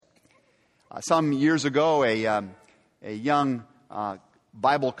Some years ago, a young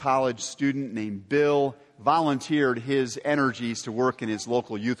Bible college student named Bill volunteered his energies to work in his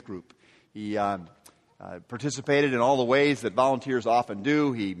local youth group. He participated in all the ways that volunteers often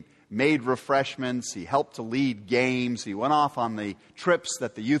do. He made refreshments. He helped to lead games. He went off on the trips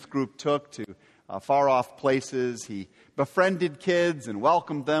that the youth group took to far-off places. He befriended kids and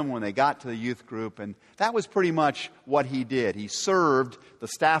welcomed them when they got to the youth group. And that was pretty much what he did. He served the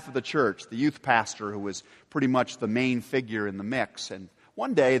staff of the church, the youth pastor, who was pretty much the main figure in the mix. And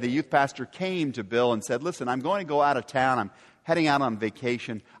one day, the youth pastor came to Bill and said, "Listen, I'm going to go out of town. I'm heading out on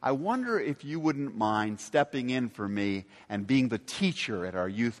vacation. I wonder if you wouldn't mind stepping in for me and being the teacher at our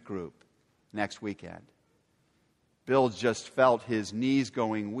youth group next weekend." Bill just felt his knees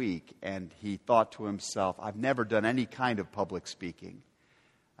going weak, and he thought to himself, "I've never done any kind of public speaking.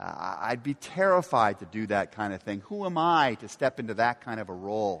 I'd be terrified to do that kind of thing. Who am I to step into that kind of a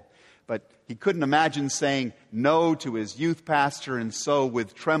role?" But he couldn't imagine saying no to his youth pastor, and so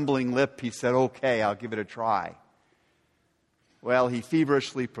with trembling lip, he said, "Okay, I'll give it a try." Well, he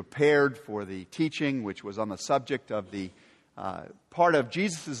feverishly prepared for the teaching, which was on the subject of the part of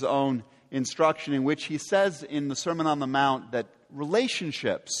Jesus' own instruction, in which he says in the Sermon on the Mount that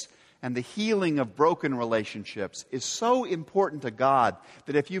relationships and the healing of broken relationships is so important to God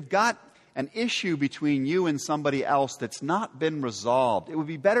that if you've got an issue between you and somebody else that's not been resolved, it would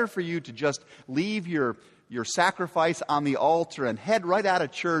be better for you to just leave your sacrifice on the altar and head right out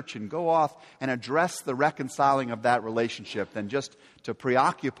of church and go off and address the reconciling of that relationship than just to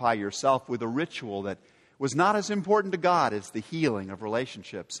preoccupy yourself with a ritual that was not as important to God as the healing of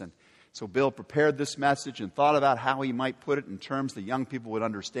relationships. And so Bill prepared this message and thought about how he might put it in terms the young people would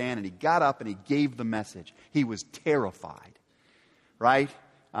understand, and he got up and he gave the message. He was terrified, right?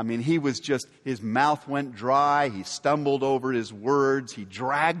 I mean, he was just, his mouth went dry. He stumbled over his words. He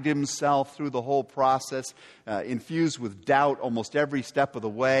dragged himself through the whole process, infused with doubt almost every step of the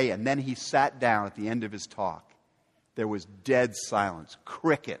way. And then he sat down at the end of his talk. There was dead silence,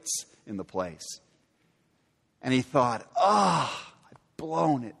 crickets in the place. And he thought, I've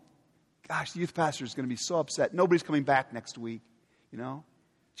blown it. Gosh, the youth pastor is going to be so upset. Nobody's coming back next week,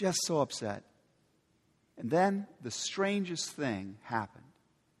 just so upset. And then the strangest thing happened.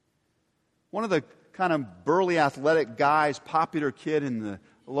 One of the kind of burly athletic guys, popular kid in the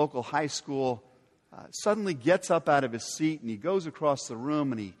local high school, suddenly gets up out of his seat and he goes across the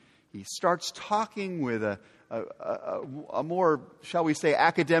room and he starts talking with a more, shall we say,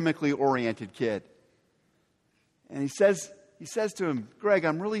 academically oriented kid. And he says to him, "Greg,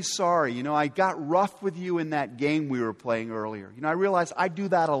 I'm really sorry. I got rough with you in that game we were playing earlier. I realize I do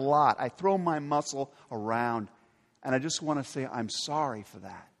that a lot. I throw my muscle around. And I just want to say I'm sorry for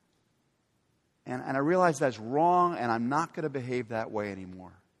that. And I realize that's wrong, and I'm not going to behave that way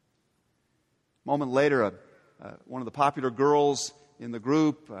anymore." A moment later, one of the popular girls in the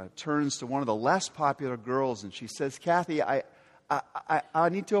group turns to one of the less popular girls, and she says, "Kathy, I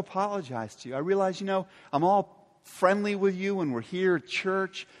need to apologize to you. I realize, I'm all friendly with you when we're here at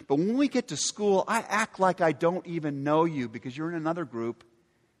church, but when we get to school, I act like I don't even know you because you're in another group,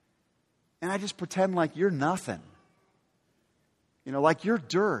 and I just pretend like you're nothing, like you're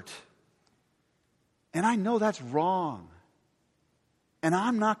dirt. And I know that's wrong. And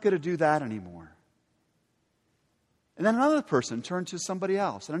I'm not going to do that anymore." And then another person turned to somebody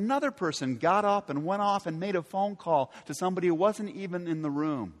else. And another person got up and went off and made a phone call to somebody who wasn't even in the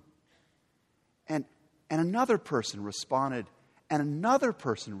room. And another person responded. And another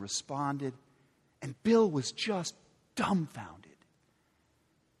person responded. And Bill was just dumbfounded.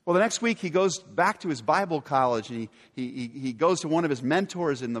 Well, the next week he goes back to his Bible college and he goes to one of his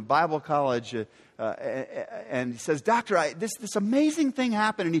mentors in the Bible college and he says, "Doctor, this amazing thing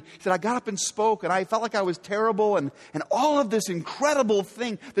happened." And he said, "I got up and spoke and I felt like I was terrible and all of this incredible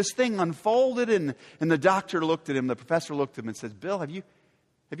thing, this thing unfolded." And the doctor looked at him, the professor looked at him and says, "Bill, have you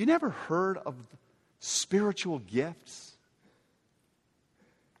never heard of spiritual gifts?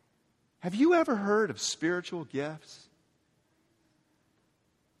 Have you ever heard of spiritual gifts?"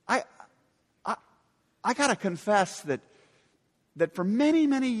 I got to confess that for many,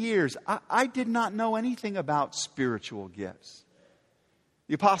 many years, I did not know anything about spiritual gifts.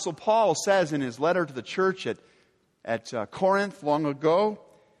 The Apostle Paul says in his letter to the church at Corinth long ago,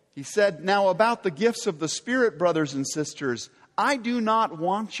 he said, "Now about the gifts of the Spirit, brothers and sisters, I do not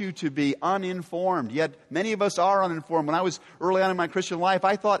want you to be uninformed." Yet many of us are uninformed. When I was early on in my Christian life,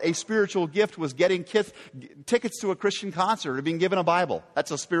 I thought a spiritual gift was getting tickets to a Christian concert or being given a Bible.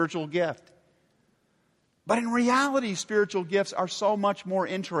 That's a spiritual gift. But in reality, spiritual gifts are so much more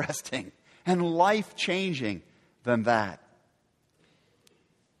interesting and life-changing than that.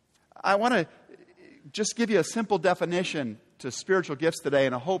 I want to just give you a simple definition to spiritual gifts today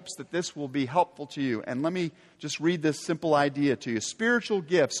in hopes that this will be helpful to you. And let me just read this simple idea to you. Spiritual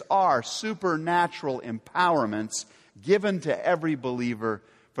gifts are supernatural empowerments given to every believer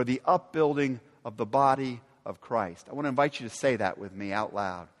for the upbuilding of the body of Christ. I want to invite you to say that with me out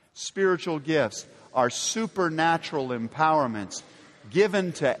loud. Spiritual gifts are supernatural empowerments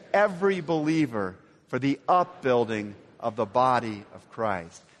given to every believer for the upbuilding of the body of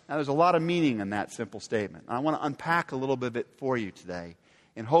Christ. Now, there's a lot of meaning in that simple statement. I want to unpack a little bit of it for you today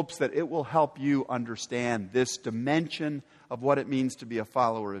in hopes that it will help you understand this dimension of what it means to be a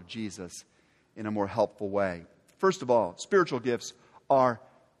follower of Jesus in a more helpful way. First of all, spiritual gifts are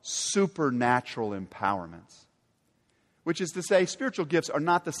supernatural empowerments, which is to say, spiritual gifts are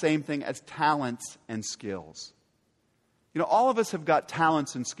not the same thing as talents and skills. You know, all of us have got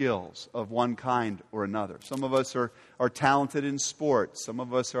talents and skills of one kind or another. Some of us are talented in sports. Some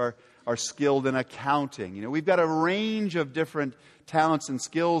of us are skilled in accounting. You know, we've got a range of different talents and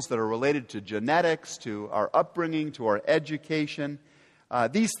skills that are related to genetics, to our upbringing, to our education.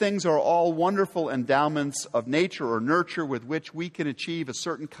 These things are all wonderful endowments of nature or nurture with which we can achieve a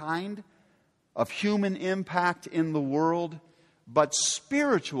certain kind of human impact in the world. But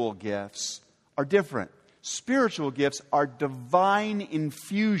spiritual gifts are different. Spiritual gifts are divine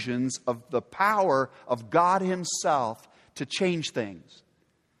infusions of the power of God Himself to change things,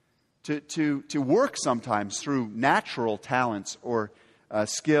 to work sometimes through natural talents or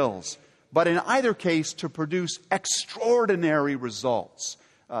skills, but in either case to produce extraordinary results,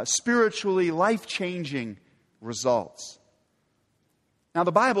 spiritually life-changing results. Now,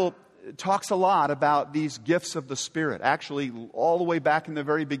 the Bible talks a lot about these gifts of the Spirit. Actually, all the way back in the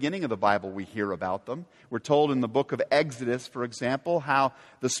very beginning of the Bible, we hear about them. We're told in the book of Exodus, for example, how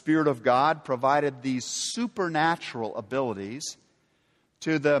the Spirit of God provided these supernatural abilities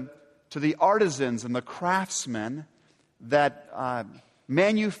to the artisans and the craftsmen that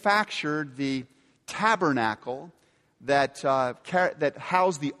manufactured the tabernacle that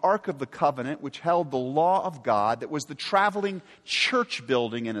housed the Ark of the Covenant, which held the law of God, that was the traveling church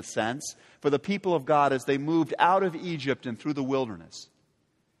building, in a sense, for the people of God as they moved out of Egypt and through the wilderness.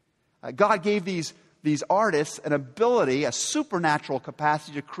 God gave these artists an ability, a supernatural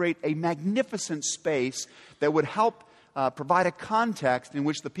capacity to create a magnificent space that would help provide a context in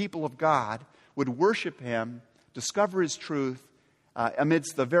which the people of God would worship Him, discover His truth,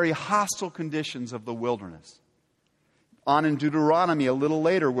 amidst the very hostile conditions of the wilderness. On in Deuteronomy a little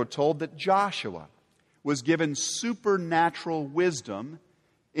later, we're told that Joshua was given supernatural wisdom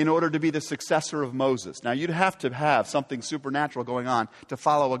in order to be the successor of Moses. Now, you'd have to have something supernatural going on to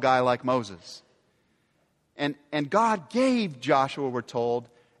follow a guy like Moses. And God gave Joshua, we're told,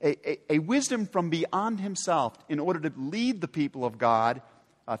 a wisdom from beyond himself in order to lead the people of God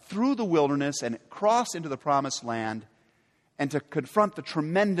through the wilderness and cross into the promised land and to confront the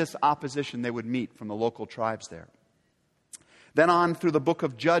tremendous opposition they would meet from the local tribes there. Then on through the book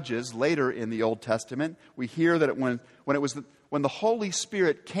of Judges, later in the Old Testament, we hear that when the Holy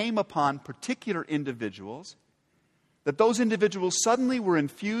Spirit came upon particular individuals, that those individuals suddenly were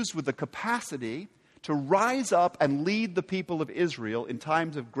infused with the capacity to rise up and lead the people of Israel in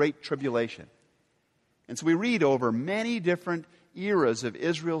times of great tribulation. And so we read over many different eras of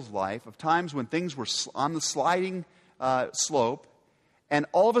Israel's life, of times when things were on the sliding slope, and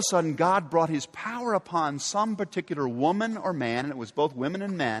all of a sudden, God brought His power upon some particular woman or man, and it was both women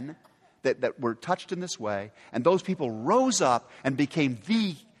and men that were touched in this way. And those people rose up and became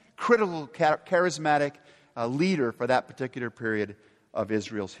the critical, charismatic leader for that particular period of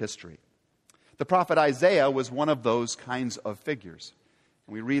Israel's history. The prophet Isaiah was one of those kinds of figures.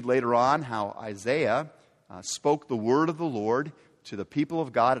 And we read later on how Isaiah spoke the word of the Lord to the people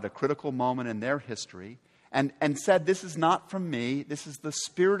of God at a critical moment in their history, and said, "This is not from me, this is the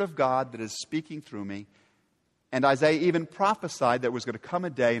Spirit of God that is speaking through me." And Isaiah even prophesied there was going to come a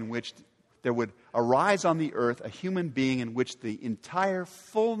day in which there would arise on the earth a human being in which the entire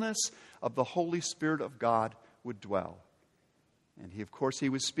fullness of the Holy Spirit of God would dwell. And he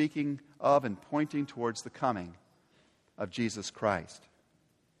was speaking of and pointing towards the coming of Jesus Christ.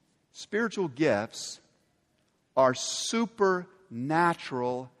 Spiritual gifts are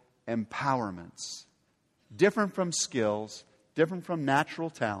supernatural empowerments. Different from skills, different from natural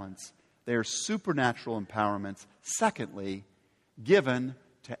talents. They are supernatural empowerments. Secondly, given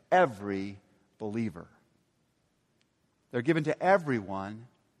to every believer. They're given to everyone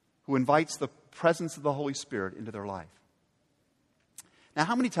who invites the presence of the Holy Spirit into their life. Now,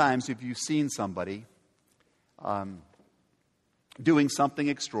 how many times have you seen somebody doing something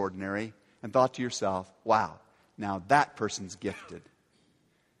extraordinary and thought to yourself, wow, now that person's gifted?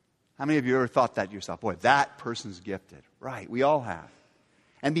 How many of you ever thought that yourself? Boy, that person's gifted. Right, we all have.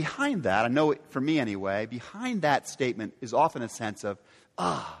 And behind that, I know for me anyway, behind that statement is often a sense of,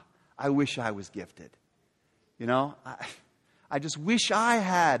 I wish I was gifted. You know, I just wish I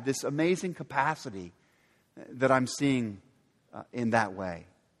had this amazing capacity that I'm seeing in that way.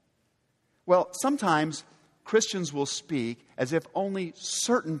 Well, sometimes Christians will speak as if only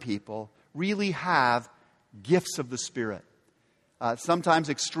certain people really have gifts of the Spirit. Sometimes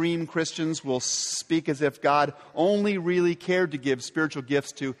extreme Christians will speak as if God only really cared to give spiritual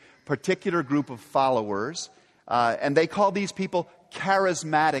gifts to a particular group of followers. And they call these people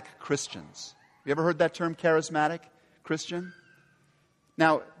charismatic Christians. Have you ever heard that term, charismatic Christian?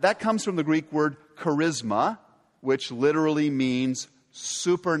 Now, that comes from the Greek word charisma, which literally means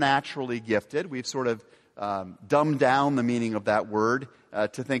supernaturally gifted. We've sort of dumbed down the meaning of that word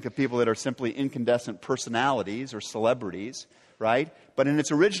to think of people that are simply incandescent personalities or celebrities, right? But in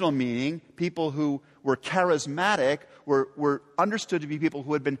its original meaning, people who were charismatic were understood to be people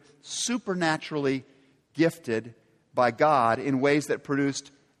who had been supernaturally gifted by God in ways that produced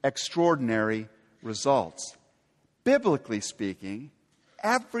extraordinary results. Biblically speaking,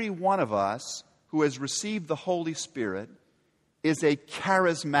 every one of us who has received the Holy Spirit is a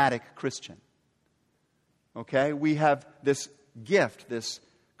charismatic Christian. Okay? We have this gift, this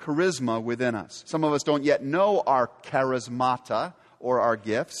charisma within us. Some of us don't yet know our charismata or our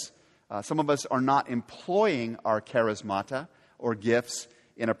gifts. Some of us are not employing our charismata or gifts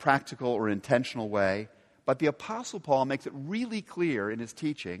in a practical or intentional way. But the Apostle Paul makes it really clear in his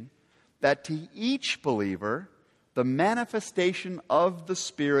teaching that to each believer, the manifestation of the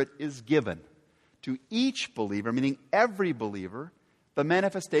Spirit is given. To each believer, meaning every believer, the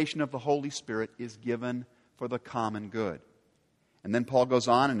manifestation of the Holy Spirit is given for the common good. And then Paul goes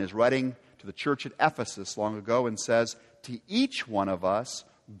on in his writing to the church at Ephesus long ago and says, to each one of us,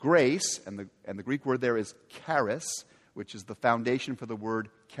 grace, and the Greek word there is charis, which is the foundation for the word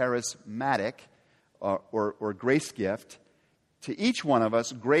charismatic, or grace gift. To each one of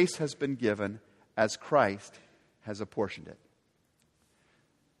us, grace has been given as Christ has apportioned it.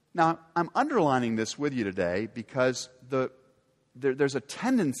 Now, I'm underlining this with you today because there's a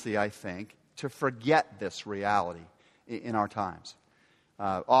tendency, I think, to forget this reality in our times.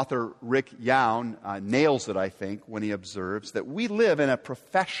 Author Rick Youn nails it, I think, when he observes that we live in a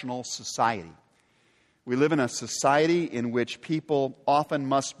professional society. We live in a society in which people often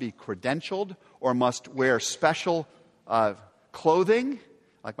must be credentialed or must wear special clothing.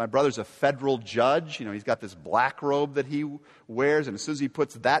 Like my brother's a federal judge. You know, he's got this black robe that he wears, and as soon as he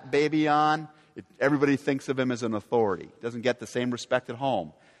puts that baby on, everybody thinks of him as an authority. Doesn't get the same respect at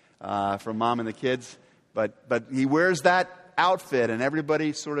home from mom and the kids, but he wears that outfit, and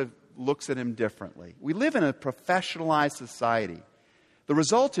everybody sort of looks at him differently. We live in a professionalized society. The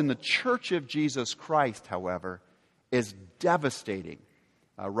result in the Church of Jesus Christ, however, is devastating,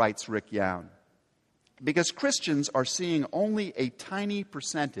 writes Rick Youn. Because Christians are seeing only a tiny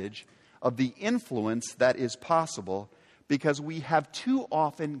percentage of the influence that is possible because we have too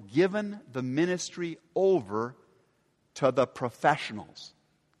often given the ministry over to the professionals.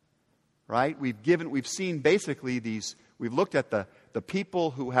 Right? We've seen basically we've looked at the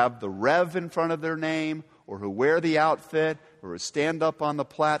people who have the Rev in front of their name or who wear the outfit or who stand up on the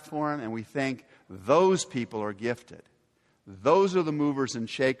platform, and we think those people are gifted. Those are the movers and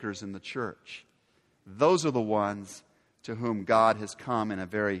shakers in the church. Those are the ones to whom God has come in a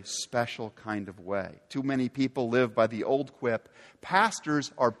very special kind of way. Too many people live by the old quip,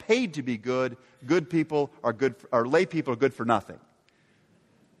 pastors are paid to be good, lay people are good for nothing.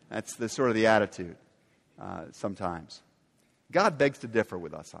 That's the sort of the attitude sometimes. God begs to differ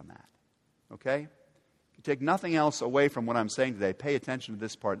with us on that. Okay? If you take nothing else away from what I'm saying today, pay attention to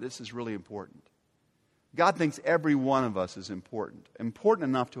this part. This is really important. God thinks every one of us is important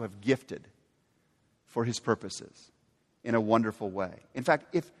enough to have gifted for His purposes in a wonderful way. In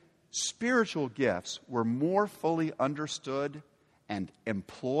fact, if spiritual gifts were more fully understood and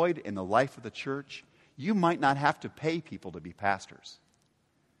employed in the life of the church, you might not have to pay people to be pastors.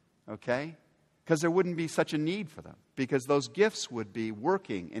 Okay? Because there wouldn't be such a need for them. Because those gifts would be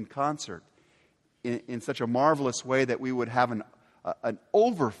working in concert in such a marvelous way that we would have an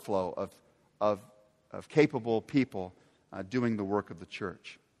overflow of capable people doing the work of the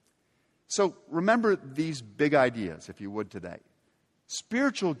church. So remember these big ideas, if you would, today.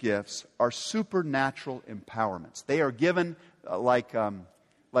 Spiritual gifts are supernatural empowerments. They are given like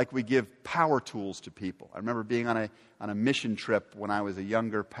like we give power tools to people. I remember being on a mission trip when I was a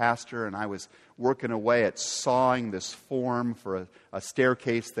younger pastor, and I was working away at sawing this form for a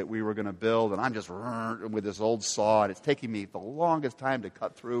staircase that we were going to build, and I'm just with this old saw, and it's taking me the longest time to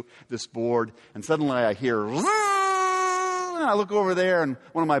cut through this board, and suddenly I hear, and I look over there, and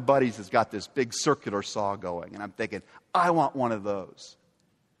one of my buddies has got this big circular saw going, and I'm thinking, I want one of those.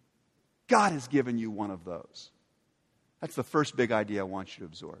 God has given you one of those. That's the first big idea I want you to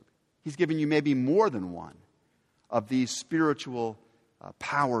absorb. He's given you maybe more than one of these spiritual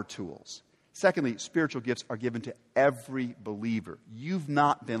power tools. Secondly, spiritual gifts are given to every believer. You've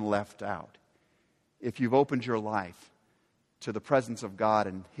not been left out if you've opened your life to the presence of God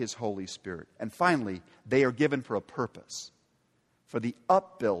and His Holy Spirit. And finally, they are given for a purpose, for the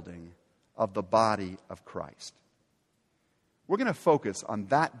upbuilding of the body of Christ. We're going to focus on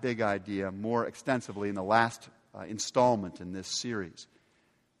that big idea more extensively in the last installment in this series.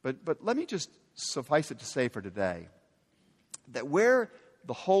 But let me just suffice it to say for today that where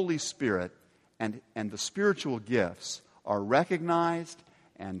the Holy Spirit and the spiritual gifts are recognized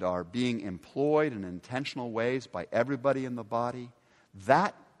and are being employed in intentional ways by everybody in the body,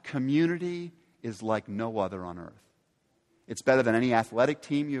 that community is like no other on earth. It's better than any athletic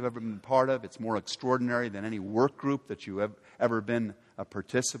team you've ever been part of. It's more extraordinary than any work group that you've ever been a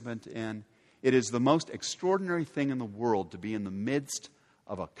participant in. It is the most extraordinary thing in the world to be in the midst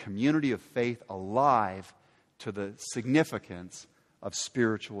of a community of faith alive to the significance of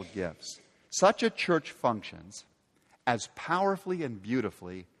spiritual gifts. Such a church functions as powerfully and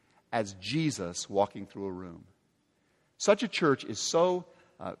beautifully as Jesus walking through a room. Such a church is so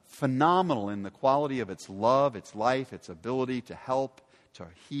phenomenal in the quality of its love, its life, its ability to help, to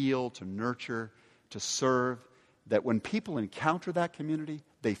heal, to nurture, to serve, that when people encounter that community,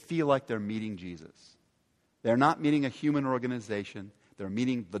 they feel like they're meeting Jesus. They're not meeting a human organization. They're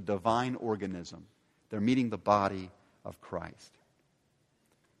meeting the divine organism. They're meeting the body of Christ.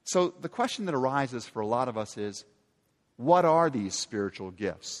 So the question that arises for a lot of us is, what are these spiritual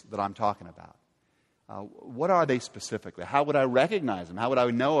gifts that I'm talking about? What are they specifically? How would I recognize them? How would I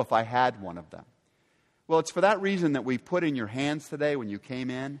know if I had one of them? Well, it's for that reason that we put in your hands today when you came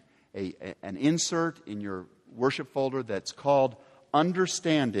in an insert in your worship folder that's called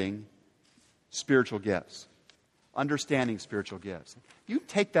Understanding Spiritual Gifts. Understanding Spiritual Gifts. You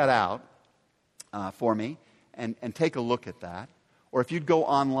take that out for me and take a look at that. Or if you'd go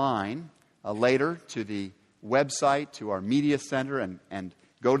online later to the website, to our media center, and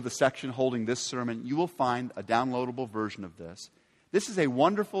go to the section holding this sermon, you will find a downloadable version of this. This is a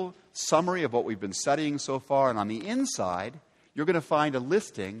wonderful summary of what we've been studying so far, and on the inside, you're going to find a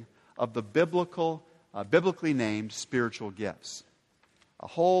listing of the biblically named spiritual gifts. A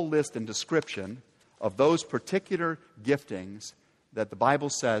whole list and description of those particular giftings that the Bible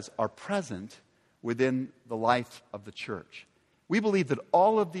says are present within the life of the church. We believe that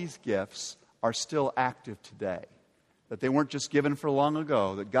all of these gifts are still active today, that they weren't just given for long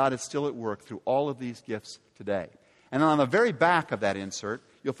ago, that God is still at work through all of these gifts today. And on the very back of that insert,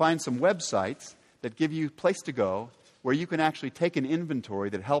 you'll find some websites that give you a place to go where you can actually take an inventory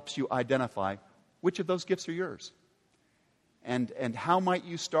that helps you identify which of those gifts are yours. And how might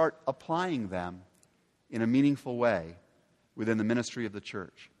you start applying them in a meaningful way within the ministry of the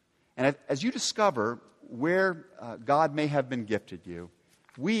church. And as you discover where God may have been gifted you,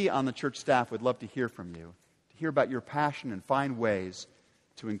 we on the church staff would love to hear from you, to hear about your passion and find ways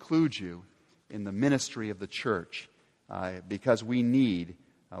to include you in the ministry of the church, because we need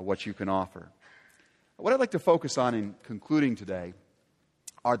what you can offer. What I'd like to focus on in concluding today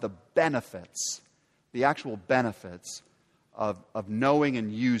are the benefits, the actual benefits of knowing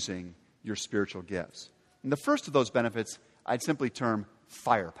and using your spiritual gifts. And the first of those benefits I'd simply term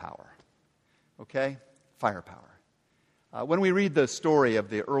firepower. Okay? Firepower. When we read the story of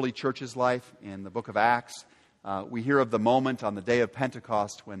the early church's life in the book of Acts, we hear of the moment on the day of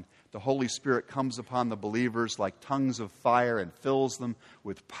Pentecost when the Holy Spirit comes upon the believers like tongues of fire and fills them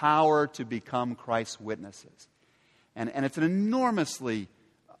with power to become Christ's witnesses. And it's an enormously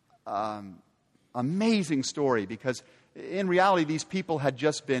amazing story, because in reality these people had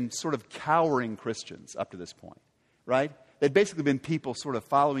just been sort of cowering Christians up to this point, right? They'd basically been people sort of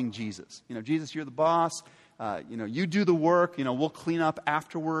following Jesus. You know, Jesus, you're the boss. You do the work. We'll clean up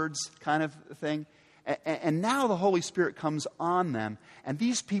afterwards, kind of thing. And now the Holy Spirit comes on them, and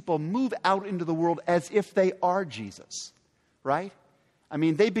these people move out into the world as if they are Jesus, right? I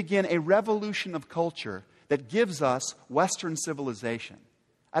mean, they begin a revolution of culture that gives us Western civilization.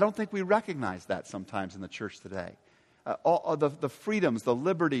 I don't think we recognize that sometimes in the church today. all the freedoms, the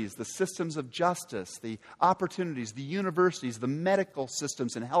liberties, the systems of justice, the opportunities, the universities, the medical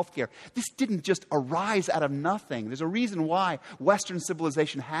systems and healthcare. This didn't just arise out of nothing. There's a reason why Western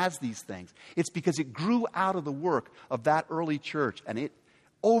civilization has these things. It's because it grew out of the work of that early church, and it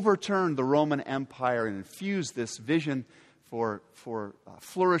overturned the Roman Empire and infused this vision for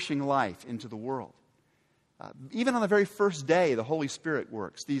flourishing life into the world. Even on the very first day the Holy Spirit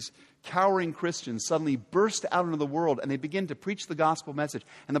works, these cowering Christians suddenly burst out into the world and they begin to preach the gospel message.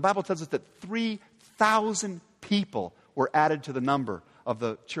 And the Bible tells us that 3,000 people were added to the number of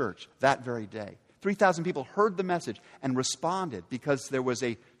the church that very day. 3,000 people heard the message and responded because there was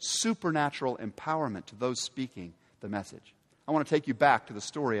a supernatural empowerment to those speaking the message. I want to take you back to the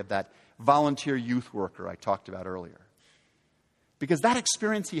story of that volunteer youth worker I talked about earlier. Because that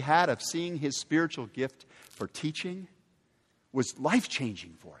experience he had of seeing his spiritual gift for teaching was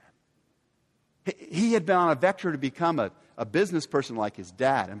life-changing for him. He had been on a vector to become a business person like his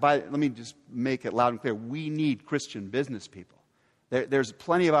dad. And let me just make it loud and clear, we need Christian business people. There's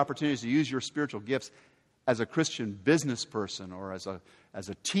plenty of opportunities to use your spiritual gifts as a Christian business person or as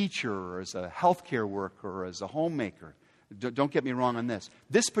a teacher or as a healthcare worker or as a homemaker. Don't get me wrong on this.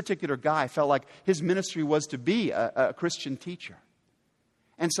 This particular guy felt like his ministry was to be a Christian teacher.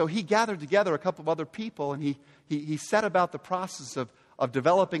 And so he gathered together a couple of other people and he set about the process of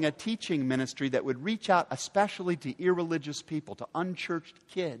developing a teaching ministry that would reach out especially to irreligious people, to unchurched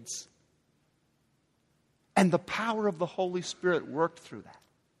kids. And the power of the Holy Spirit worked through that.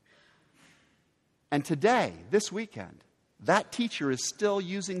 And today, this weekend, that teacher is still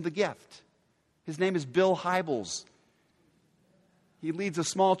using the gift. His name is Bill Hybels. He leads a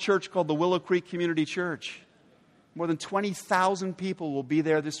small church called the Willow Creek Community Church. More than 20,000 people will be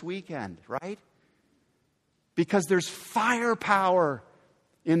there this weekend, right? Because there's firepower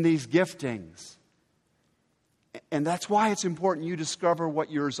in these giftings. And that's why it's important you discover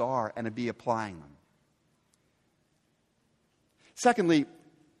what yours are and to be applying them. Secondly,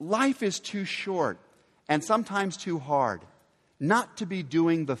 life is too short and sometimes too hard not to be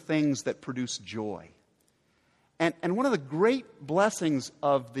doing the things that produce joy. And one of the great blessings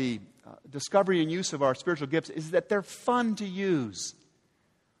of the discovery and use of our spiritual gifts is that they're fun to use.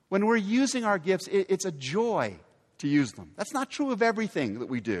 When we're using our gifts, it's a joy to use them. That's not true of everything that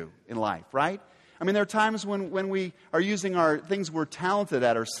we do in life, right? I mean, there are times when we are using our things we're talented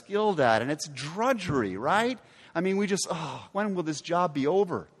at or skilled at, and it's drudgery, right? I mean, we just, when will this job be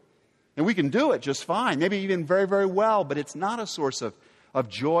over? And we can do it just fine, maybe even very, very well, but it's not a source of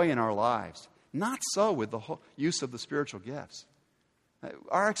joy in our lives. Not so with the whole use of the spiritual gifts.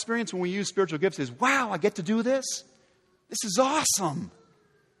 Our experience when we use spiritual gifts is, wow, I get to do this? This is awesome.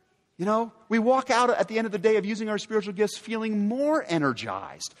 You know, we walk out at the end of the day of using our spiritual gifts feeling more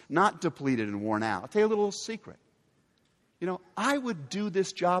energized, not depleted and worn out. I'll tell you a little secret. You know, I would do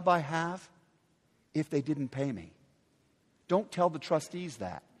this job I have if they didn't pay me. Don't tell the trustees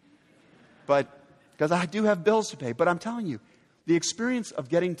that. But, because I do have bills to pay. But I'm telling you, the experience of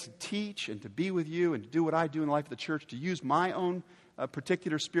getting to teach and to be with you and to do what I do in the life of the church, to use my own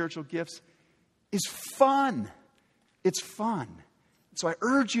particular spiritual gifts, is fun. It's fun. So I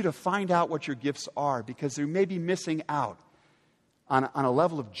urge you to find out what your gifts are, because you may be missing out on a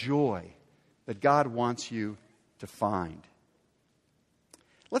level of joy that God wants you to find.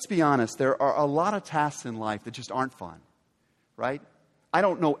 Let's be honest, there are a lot of tasks in life that just aren't fun, right? I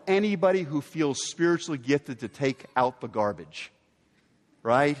don't know anybody who feels spiritually gifted to take out the garbage,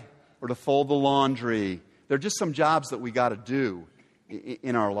 right? Or to fold the laundry. There are just some jobs that we got to do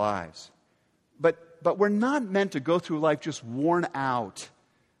in our lives. But we're not meant to go through life just worn out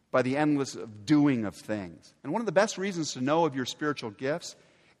by the endless doing of things. And one of the best reasons to know of your spiritual gifts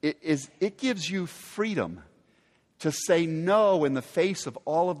is it gives you freedom to say no in the face of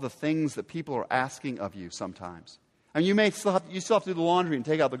all of the things that people are asking of you sometimes. I mean, you still have to do the laundry and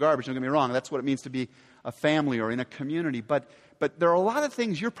take out the garbage, don't get me wrong. That's what it means to be a family or in a community. But there are a lot of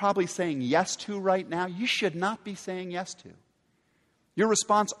things you're probably saying yes to right now you should not be saying yes to. Your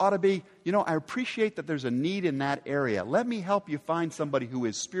response ought to be, I appreciate that there's a need in that area. Let me help you find somebody who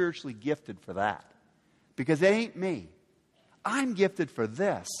is spiritually gifted for that. Because it ain't me. I'm gifted for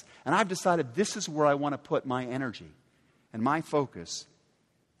this. And I've decided this is where I want to put my energy and my focus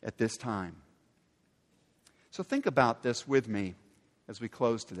at this time. So think about this with me as we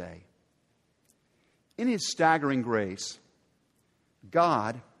close today. In His staggering grace,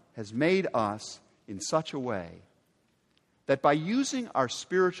 God has made us in such a way that by using our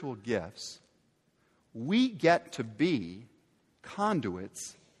spiritual gifts, we get to be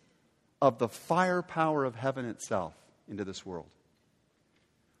conduits of the firepower of heaven itself into this world.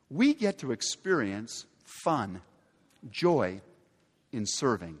 We get to experience fun joy in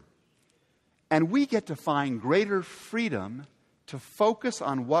serving. And we get to find greater freedom to focus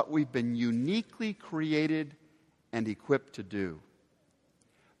on what we've been uniquely created and equipped to do.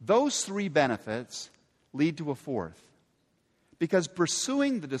 Those three benefits lead to a fourth. Because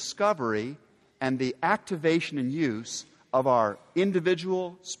pursuing the discovery and the activation and use of our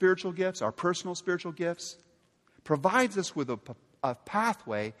individual spiritual gifts, our personal spiritual gifts, provides us with a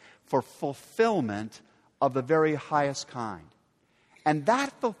pathway for fulfillment of the very highest kind. And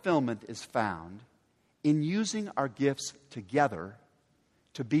that fulfillment is found in using our gifts together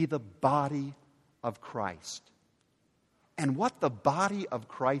to be the body of Christ. And what the body of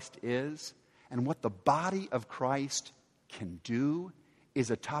Christ is, and what the body of Christ can do,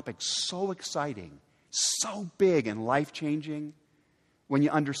 is a topic so exciting, so big and life-changing when you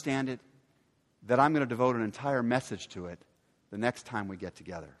understand it, that I'm going to devote an entire message to it the next time we get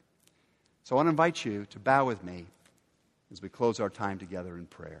together. So I want to invite you to bow with me as we close our time together in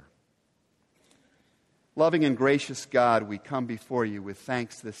prayer. Loving and gracious God, we come before you with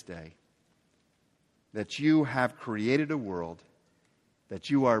thanks this day that you have created a world, that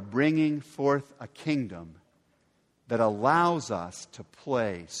you are bringing forth a kingdom that allows us to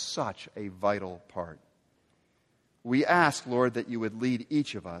play such a vital part. We ask, Lord, that you would lead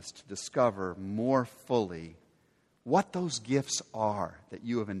each of us to discover more fully what those gifts are that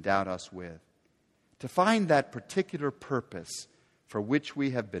you have endowed us with, to find that particular purpose for which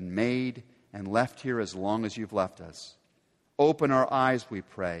we have been made and left here as long as you've left us. Open our eyes, we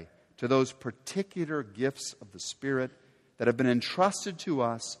pray, to those particular gifts of the Spirit that have been entrusted to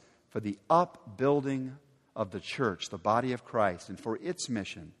us for the upbuilding of the church, the body of Christ, and for its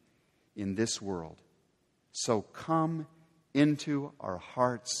mission in this world. So come into our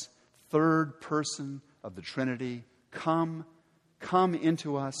hearts, third person of the Trinity. Come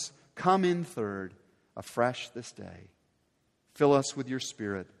into us, come in third, afresh this day. Fill us with your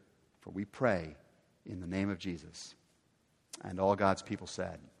Spirit, for we pray in the name of Jesus. And all God's people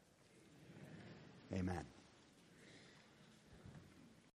said, Amen.